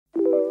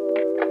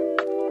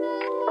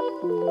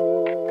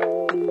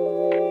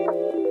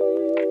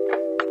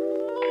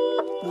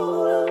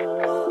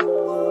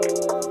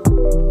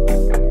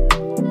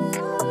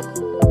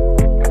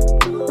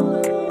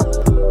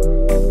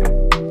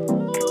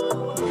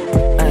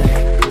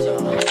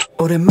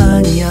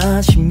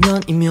오랜만이야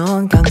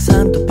 10년이면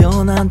강산 또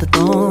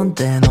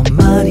변한다던데 넌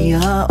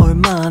말이야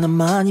얼마나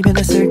많이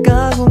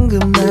변했을까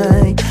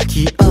궁금해.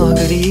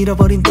 기억을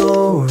잃어버린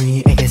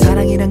또리에게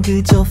사랑이란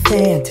그저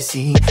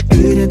fantasy.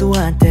 그래도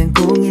한땐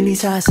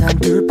 01243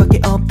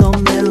 둘밖에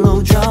없던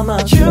멜로드라마.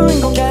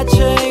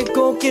 주인공같이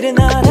꽃길을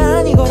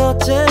나란히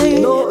걸었지.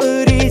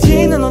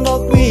 노을이지는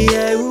언덕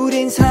위에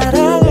우린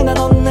사랑을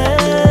나눴네.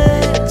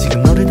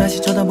 지금 너를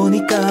다시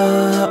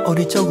쳐다보니까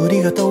어릴 적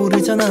우리가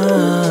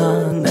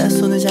떠오르잖아. 내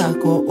손을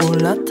잡고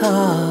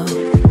올라타.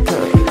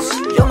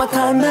 You're my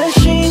time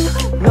machine.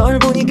 널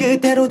보니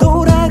그대로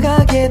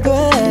돌아가게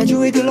돼.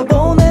 주위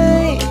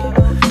둘러보네.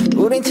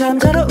 우린 참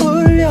잘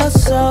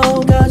어울렸어.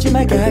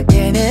 거짓말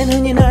같게 내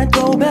눈이 날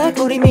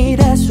throwback. 우리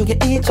미래 속에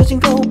잊혀진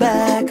go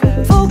back.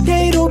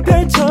 4K로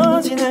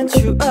펼쳐지는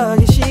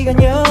추억의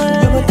시간여.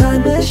 You're my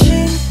time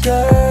machine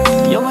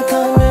girl. You're my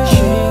time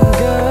machine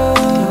girl.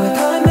 You're my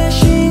time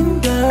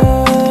machine girl.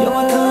 You're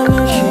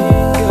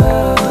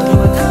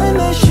my time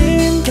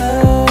machine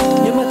girl.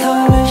 You're my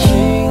time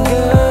machine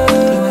girl.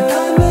 You're my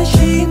time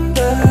machine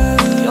girl.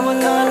 You're my time machine girl. You're my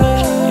time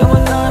machine. You're my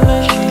time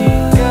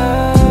machine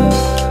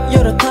girl.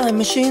 You're a time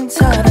machine.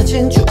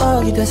 사라진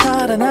추억이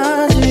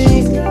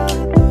되살아나지.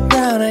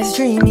 Brown eyes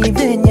dreamy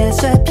vignette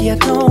sepia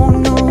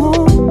tone.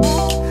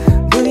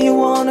 Do you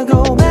wanna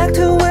go back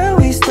to where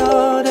we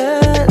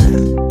started?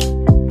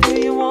 Do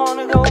you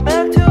wanna go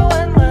back to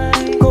when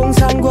we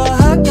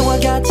공상과학 영화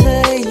같아.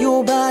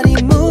 Your body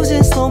moves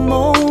in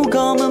slow-mo.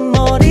 검은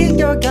머리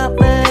you're got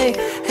me.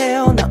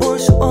 헤어나올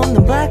수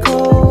없는 black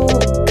hole.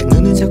 그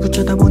눈을 자꾸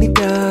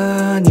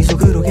쳐다보니까 네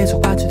속으로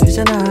계속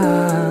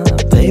빠져들잖아.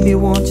 Baby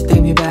won't you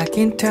take me back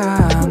in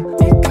time.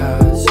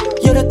 Because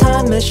you're a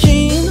time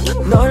machine.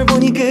 널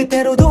보니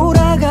그대로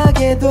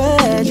돌아가게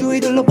돼. 주위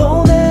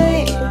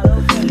둘러보네.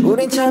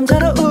 우린 참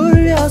잘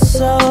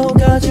어울렸어.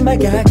 거짓말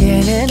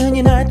같게 내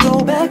눈이 날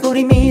throwback.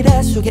 우리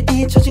미래 속에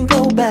잊혀진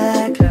go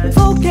back.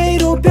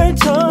 4K로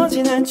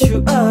펼쳐지는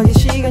추억의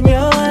시간여.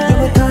 You're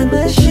my time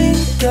machine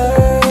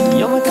girl.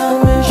 You're my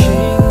time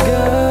machine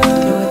girl.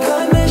 You're my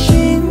time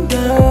machine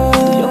girl.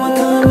 You're my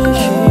time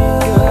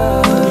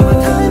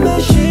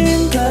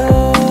machine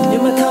girl.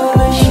 You're my time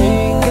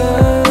machine girl. You're my time machine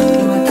girl.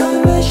 You're my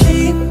time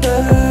machine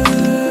girl.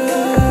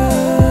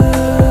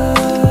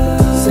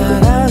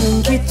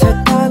 사랑은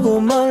기차 타고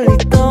멀리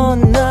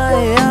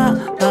떠나야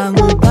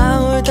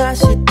방울방울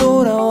다시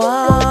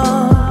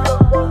돌아와.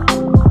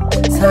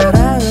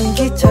 사랑은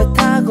기차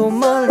타고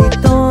멀리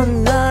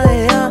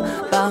떠나야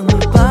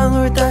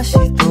방울방울 다시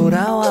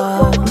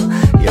돌아와.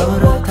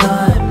 You're a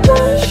time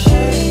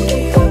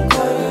machine. You're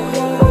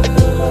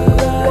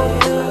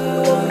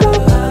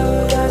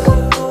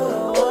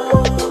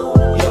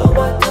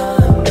my time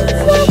machine.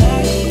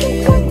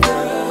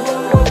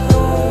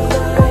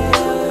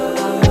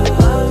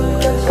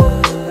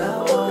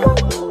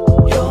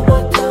 You're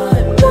my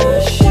time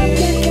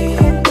machine.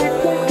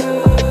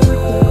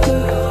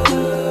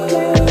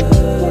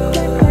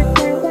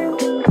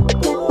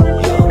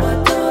 You're my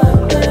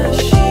time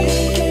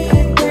machine.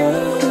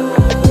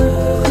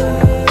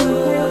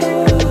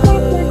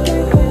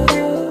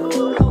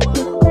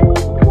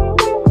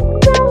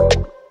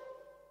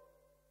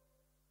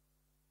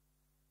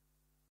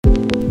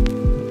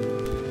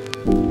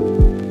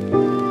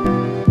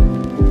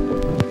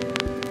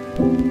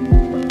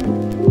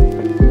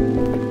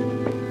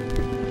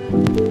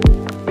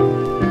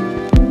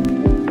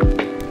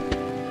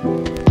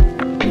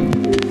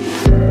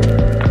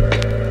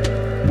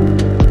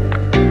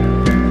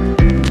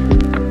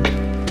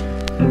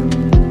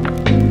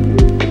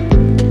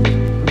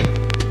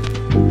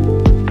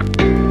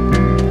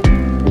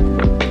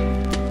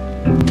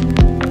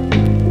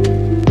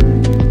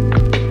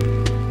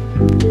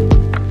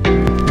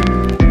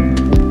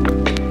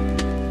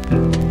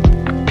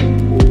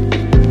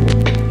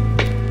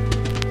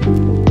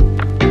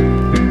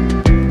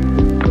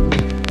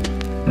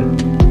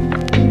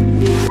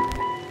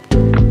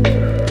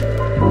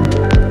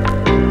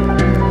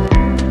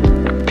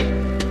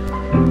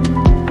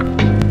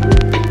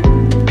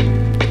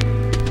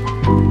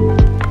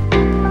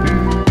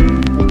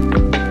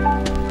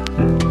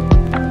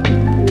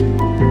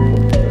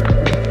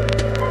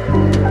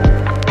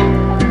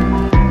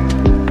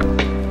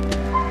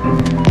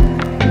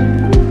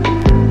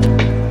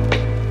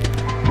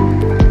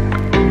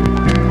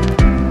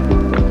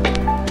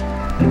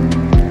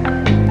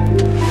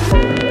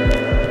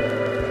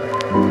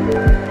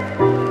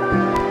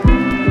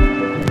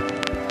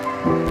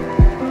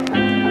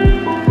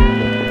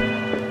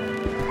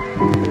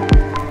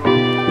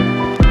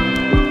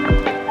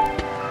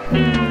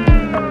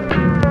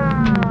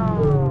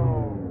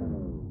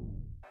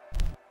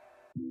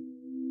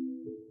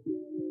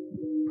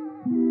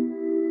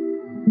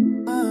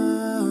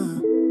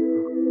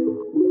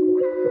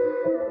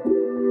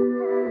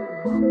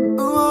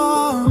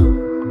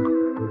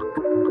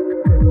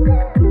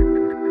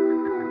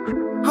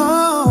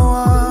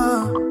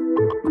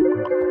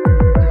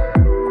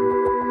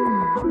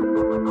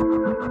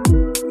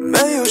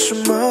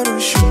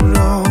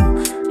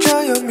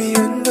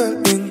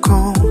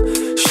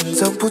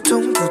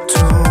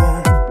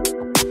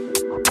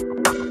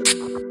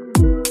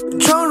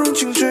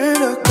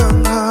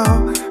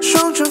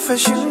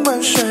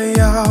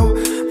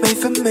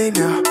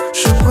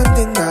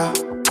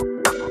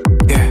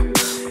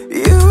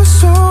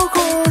 so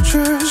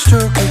gorgeous,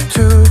 too good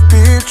to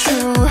be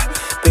true.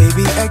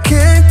 Baby, I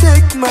can't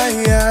take my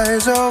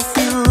eyes off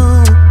you.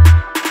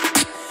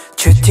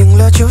 确定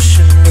了就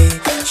是你，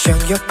想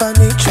要把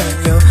你占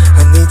有，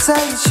和你在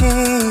一起，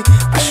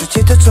把世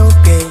界的走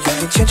遍，永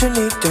远牵着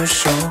你的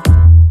手。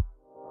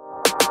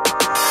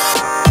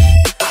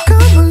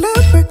Come on,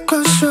 let me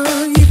closer，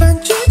 一番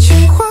激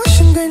情话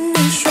想对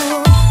你说，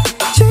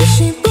间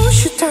隙不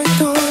需太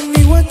多，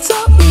你我早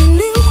已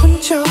灵魂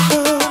交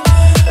合。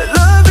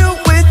Love you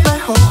with my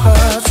whole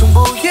heart， 从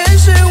不掩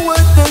饰我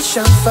的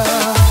想法，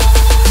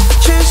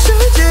全世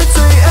界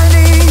最爱你，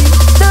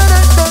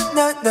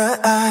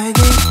爱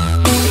你。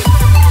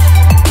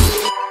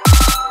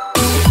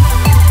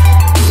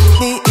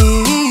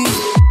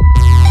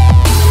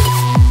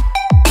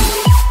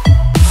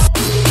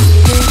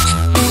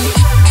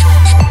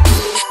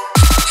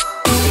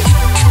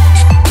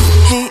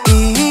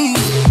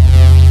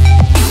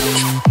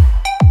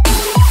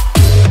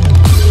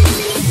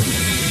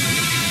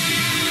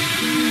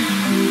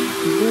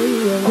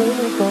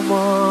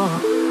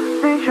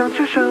你想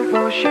吃什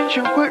么，心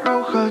情会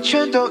如何，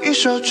全都一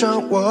手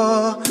掌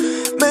握。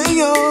没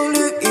有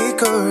另一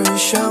个人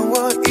像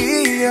我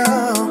一样，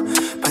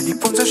把你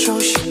捧在手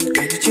心，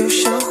爱你就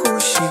像呼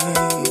吸。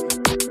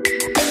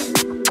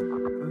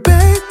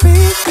Baby,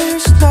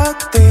 there's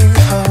nothing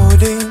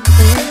holding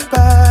me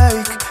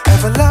back.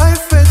 Have a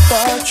life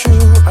without you,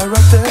 I'd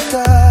rather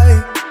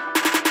die.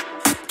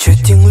 确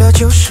定了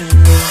就是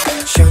你，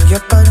想要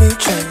把你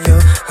占有，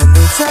和你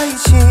在一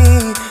起，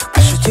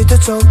把世界的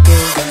走遍，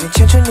永远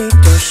牵着你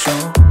的手。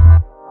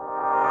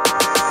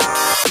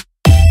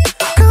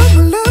Come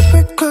on, let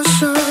me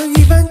closer，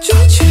 一番激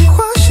情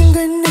话想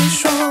对你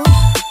说，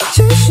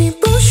间隙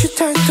不需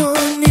太多，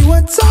你我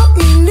早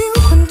已灵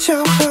魂交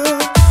合。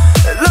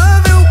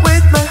Love you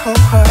with my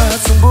whole heart，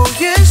 从不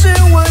掩饰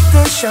我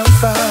的想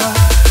法，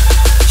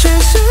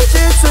全世界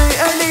最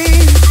爱你，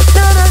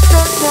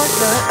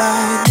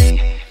爱你。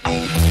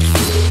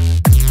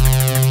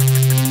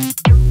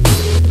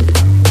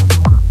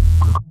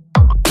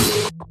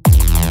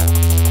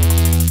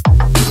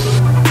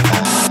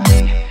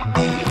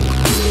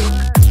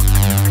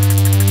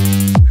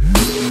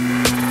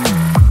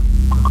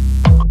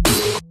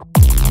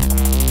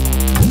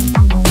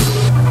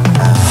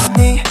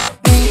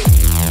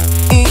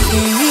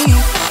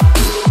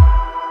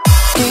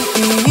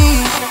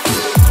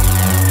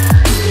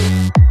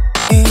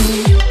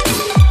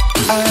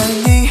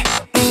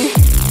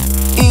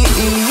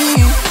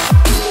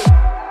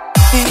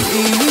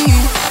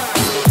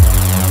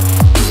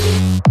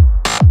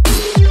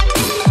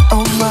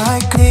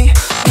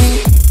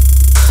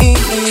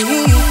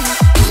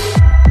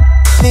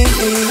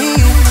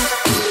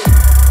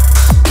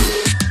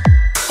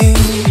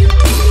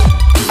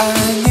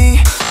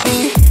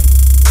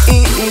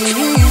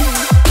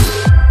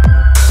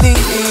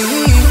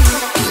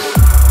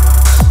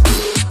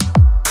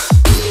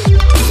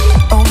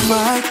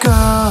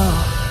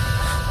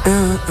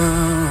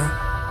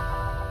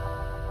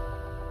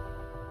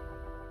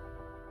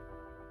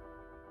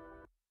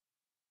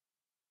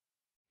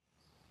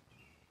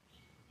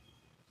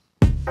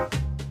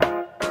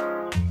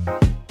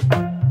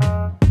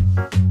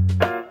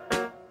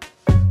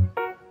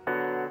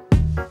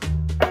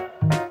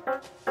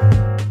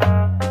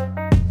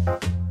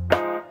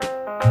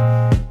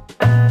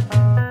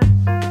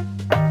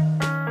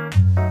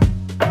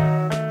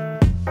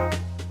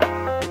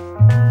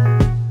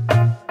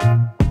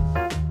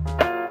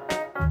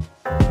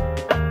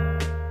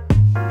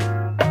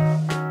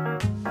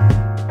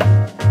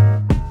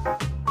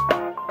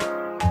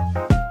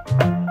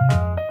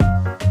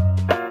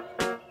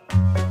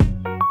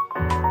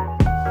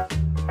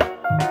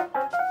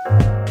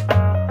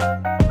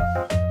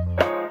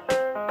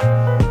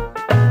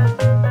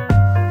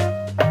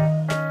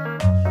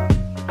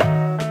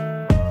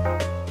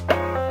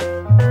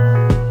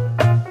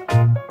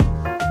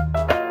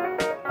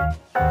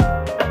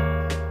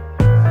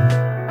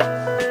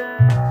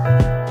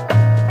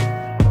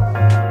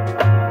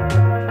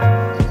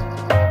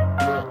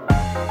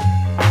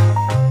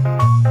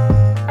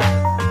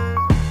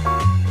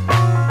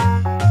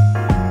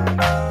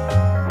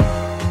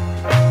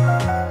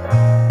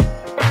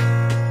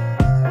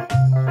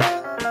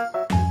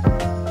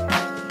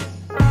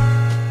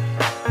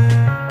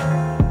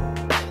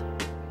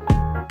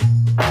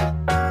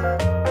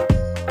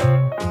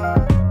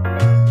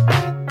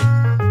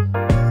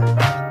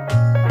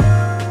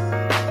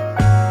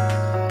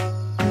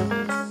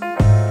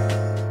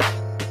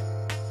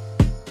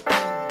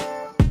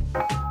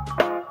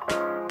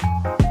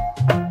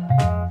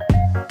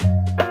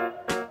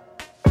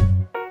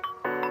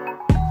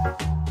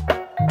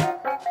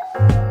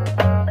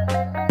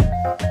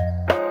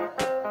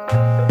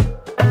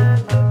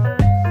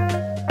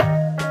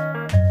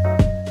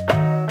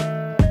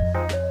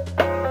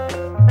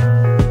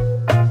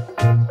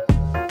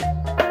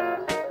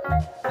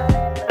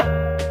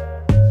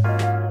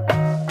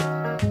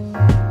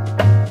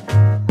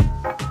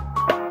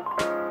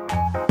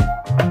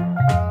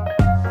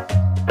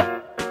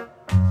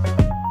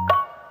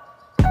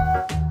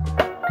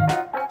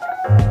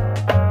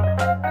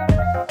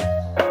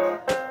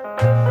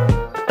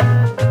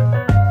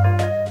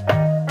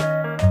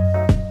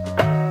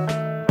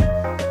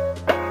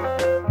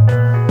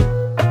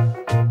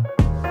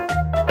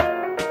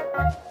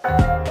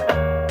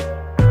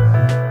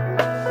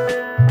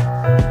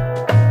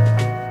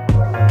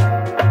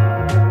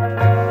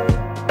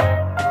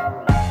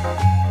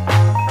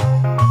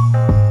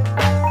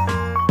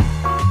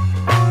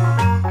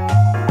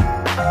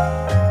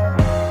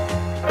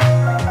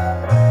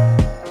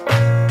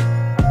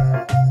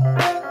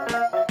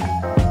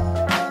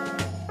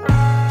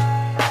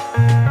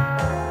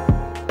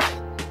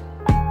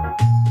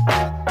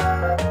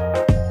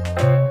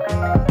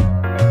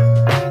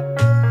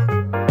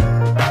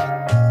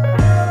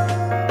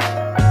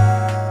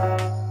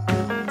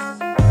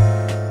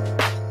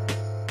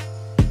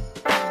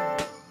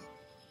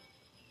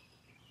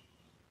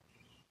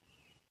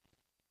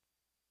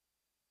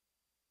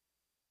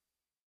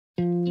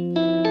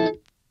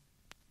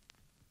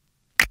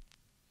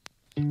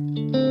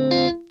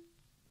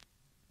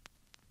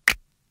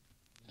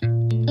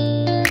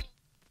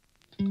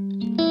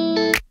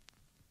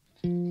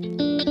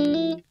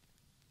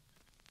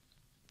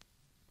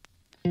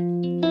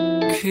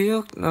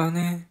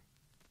 기억나니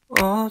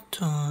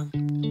어두운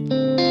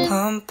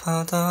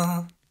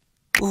밤바다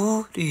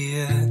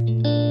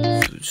우리의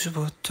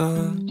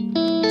수줍었던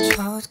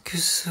첫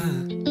키스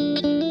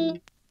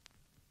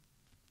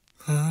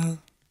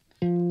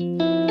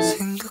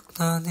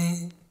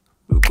생각나니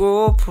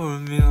울고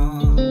불며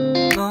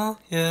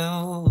너의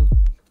옷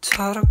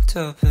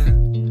차락잡에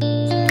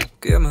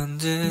손쉽게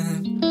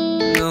만진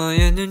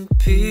너의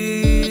눈빛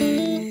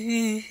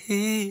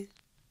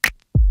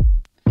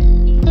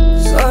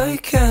Cause I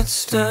can't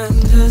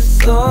stand the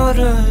thought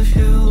of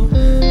you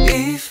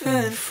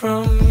Even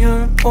from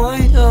your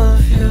point of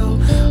view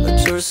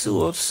어쩔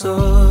수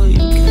없어 You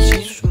can't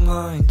change your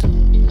mind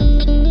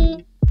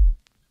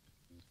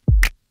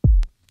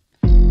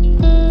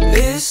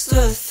It's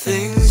the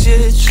things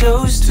you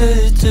chose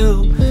to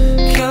do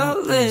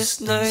Countless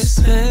nights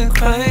spent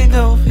crying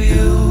over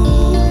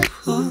you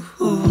But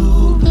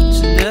you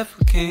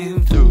never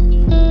came through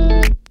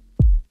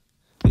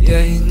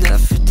Yeah, you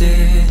never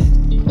did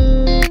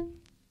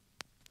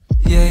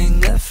Yeah, you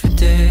never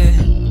did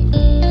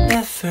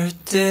Never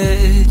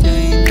did Yeah,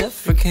 you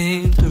never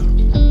came through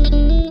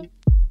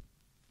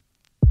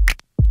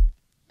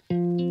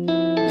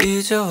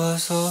이제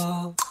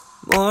와서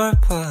뭘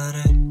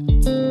바래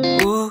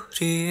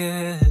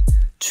우리의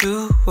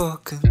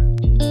추억은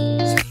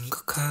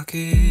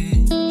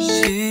생각하기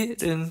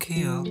싫은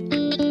기억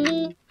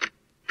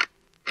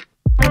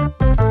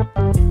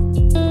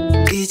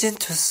이젠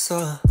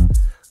됐어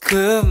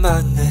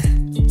그만해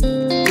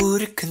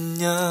우리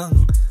그냥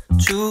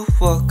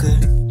추억을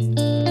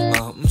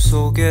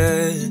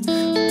마음속에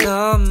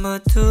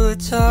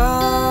담아두자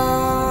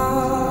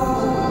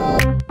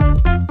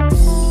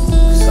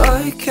Cause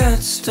I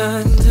can't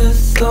stand the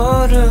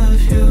thought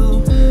of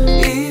you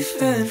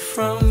Even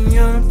from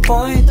your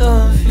point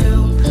of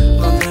view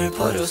맘을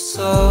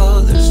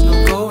버렸어 There's no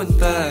going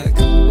back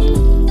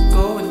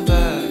Going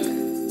back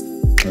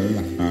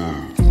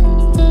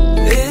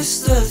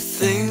It's the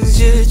things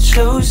you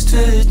chose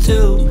to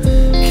do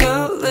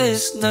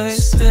Countless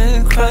nights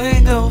spent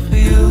crying over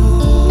you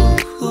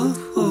But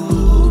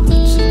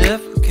you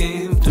never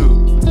came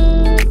through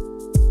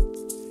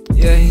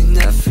Yeah, you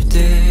never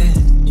did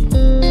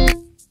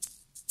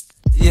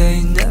Yeah,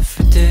 you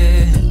never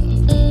did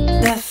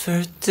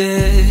Never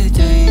did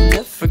Yeah, you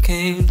never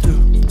came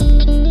through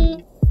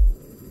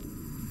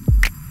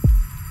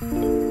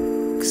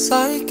Cause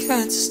I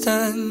can't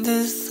stand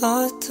the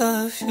thought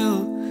of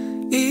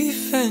you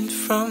Even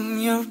from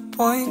your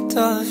point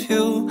of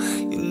view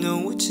You know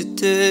what you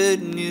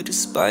did and you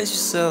despise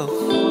yourself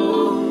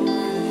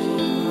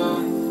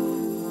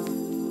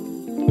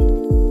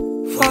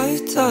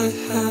Why'd I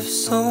have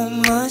so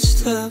much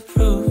to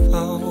prove?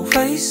 I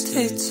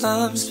wasted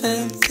time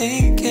spent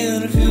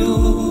thinking of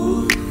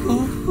you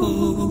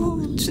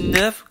But you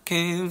never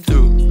came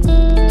through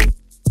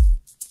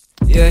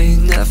Yeah, you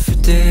never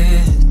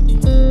did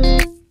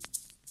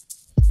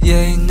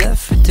Yeah, you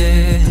never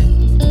did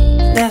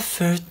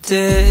Never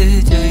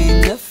did, yeah,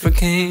 you never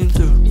came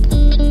through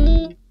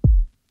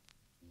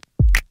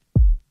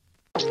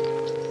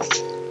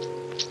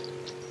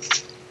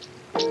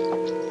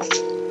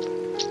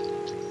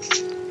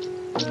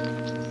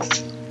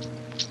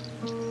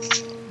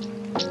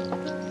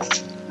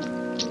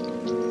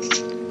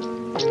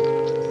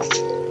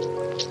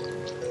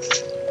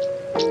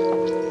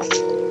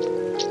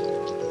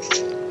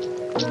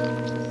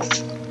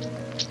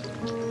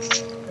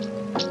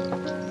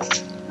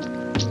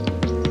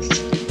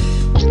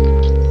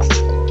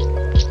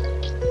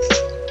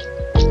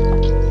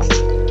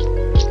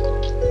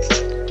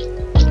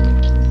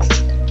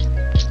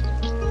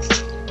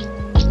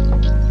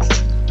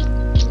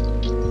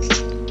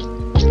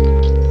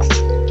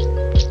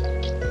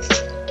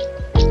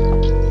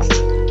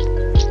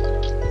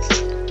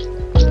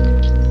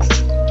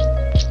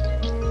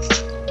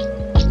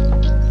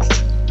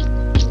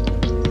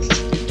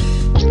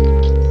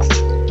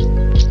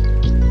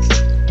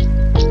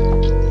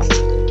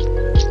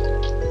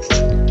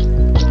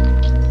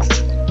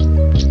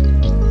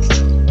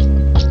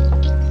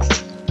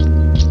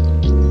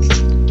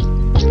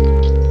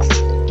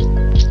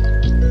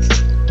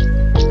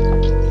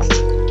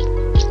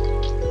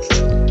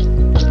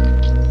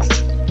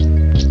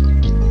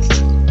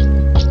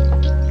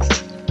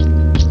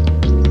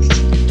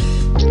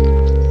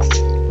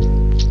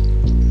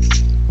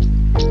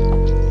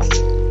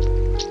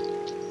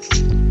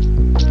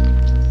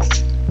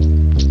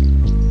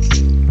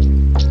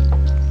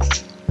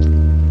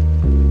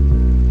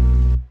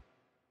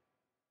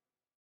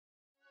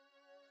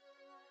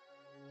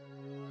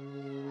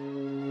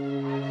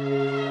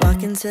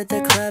Walk into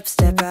the club,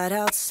 step right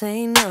out,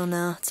 say no,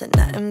 no.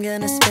 Tonight I'm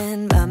gonna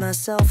spend by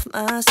myself,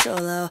 my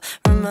solo.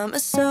 Remind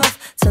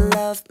myself to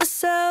love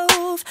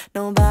myself.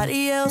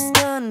 Nobody else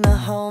gonna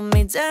hold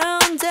me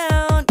down,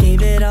 down.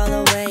 Gave it all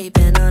away,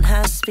 been on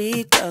high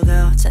speed, go,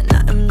 go.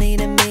 Tonight I'm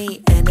needing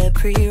me and a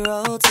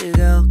pre-roll to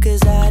go.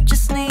 Cause I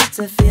just need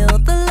to feel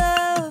the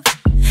love.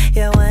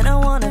 Yeah, when I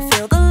wanna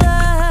feel the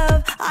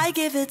love, I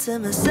give it to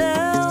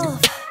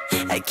myself.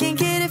 I can't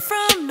get it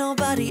from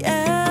nobody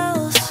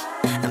else.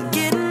 I'm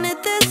getting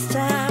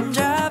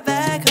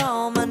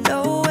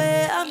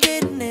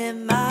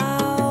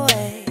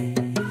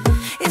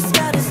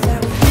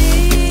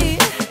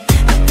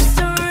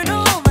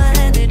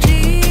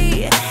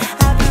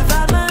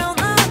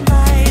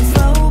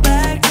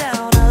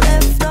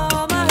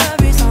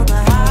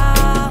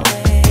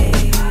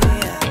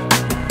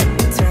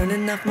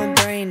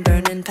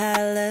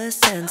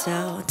pants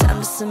out. Time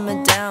to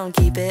simmer down,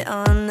 keep it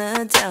on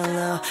the down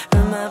low.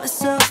 Remind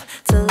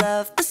myself to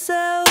love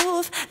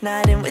myself.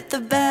 Night in with the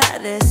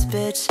baddest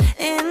bitch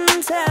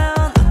in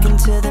town. Look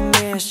into the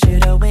mirror,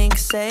 shoot a wink,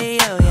 say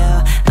yo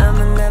yo. I'm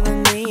in love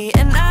with me,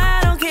 and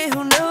I don't care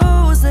who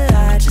knows that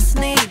I just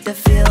need to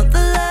feel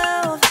the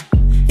love.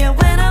 Yeah,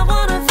 when I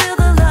wanna feel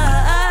the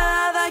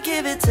love, I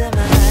give it to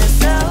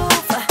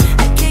myself.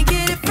 I can't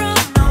get it from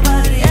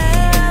nobody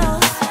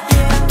else.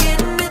 Yeah, I'm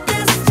getting it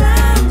this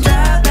time.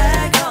 Drive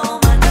back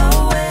home, I know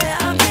where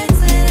I'm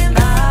missing it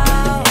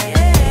out.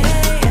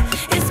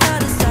 Yeah, it's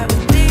gotta start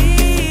with me.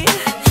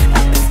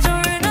 I've been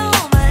storing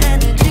all my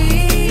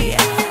energy.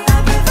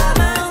 I've been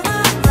vibing on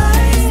my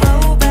flight,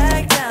 slow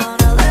back down.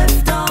 I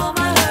left all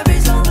my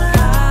hurries on the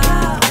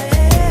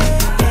highway.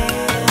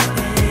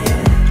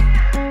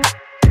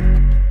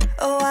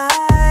 Oh,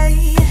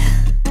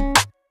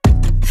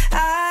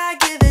 I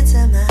give it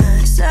to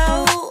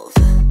myself.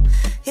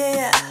 Yeah,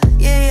 yeah,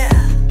 yeah,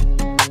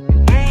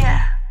 yeah,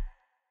 yeah.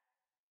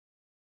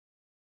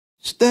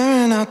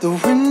 Staring out the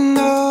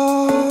window,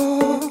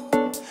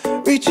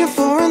 reaching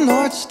for a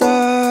North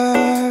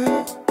Star,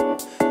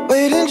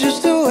 waiting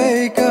just to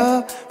wake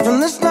up from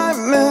this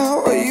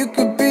nightmare where you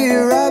could be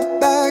right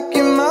back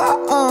in my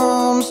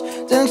arms,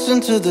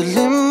 dancing to the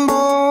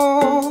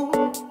limbo,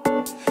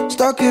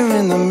 stuck here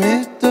in the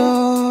middle.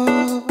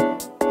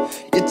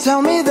 You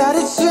tell me that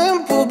it's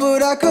simple,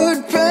 but I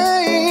could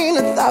paint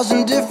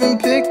 1,000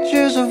 different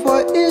pictures of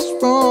what is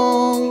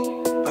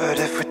wrong. But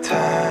if we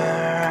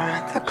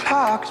turn the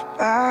clocks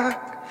back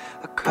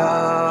a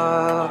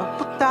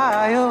couple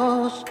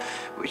dials,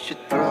 we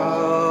should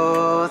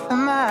throw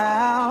them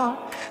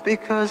out,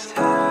 because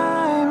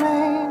time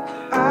ain't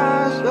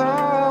ours,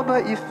 oh,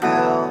 but you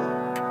fill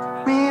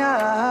me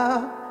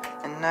up,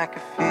 and I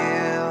can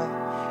feel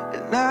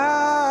it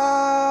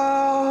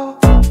now.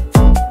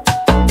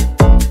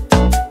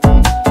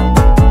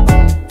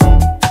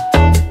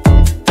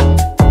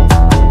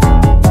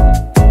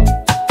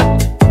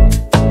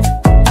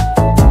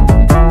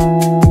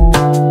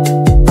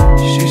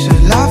 She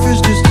said life is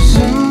just a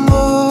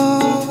symbol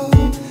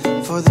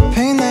for the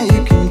pain that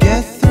you can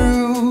get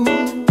through,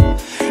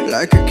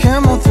 like a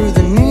camel through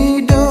the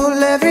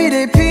needle.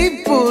 Everyday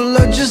people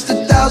are just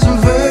 1,000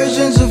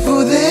 versions of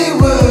who they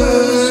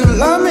were. So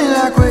love me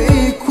like we're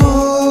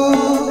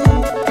equal,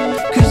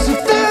 'cause if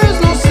there is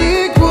no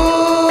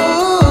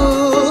sequel,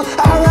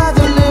 I'd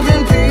rather live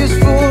in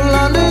peaceful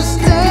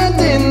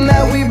understanding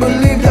that we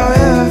believed our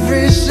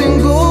every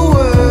single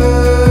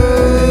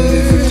word.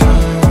 If we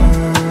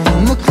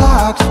turn the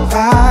clocks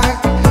back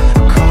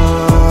a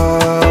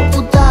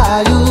couple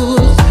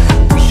dials,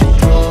 we should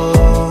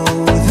throw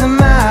them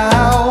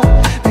out,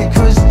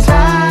 because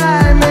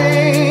time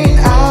ain't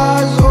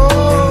ours, oh.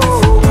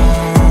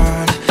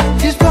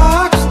 These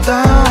blocks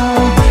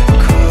down a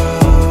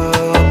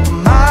couple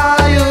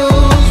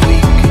miles, we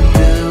could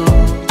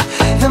build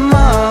them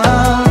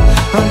up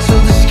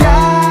until the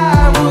sky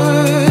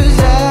was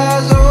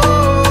as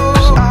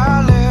old. I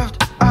lived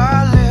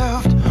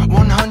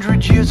 100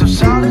 years of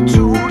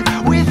solitude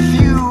with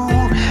you,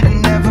 and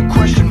never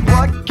questioned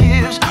what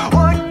gives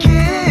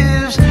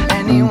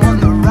anyone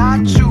the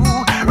right to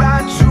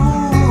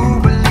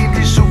believe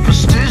these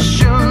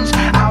superstitions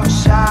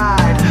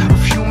outside of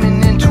human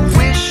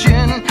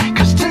intuition.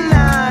 'Cause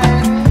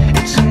tonight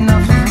it's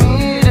enough for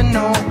me to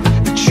know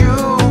that you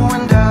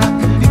and I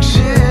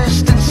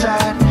exist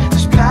inside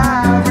this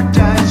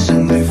paradise.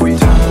 And if we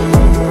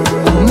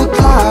turn the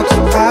clocks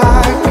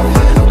back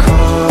a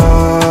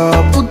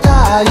couple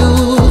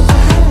dials,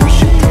 we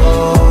should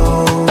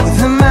throw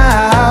them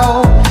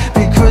out,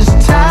 because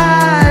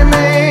time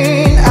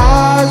ain't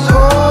ours,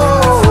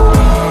 oh.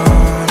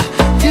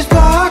 These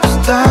blocks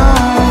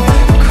down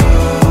a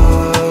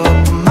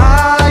couple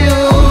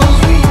miles,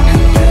 we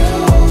could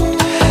build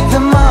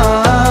them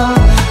up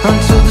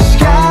until the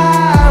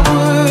sky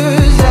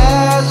was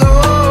as old.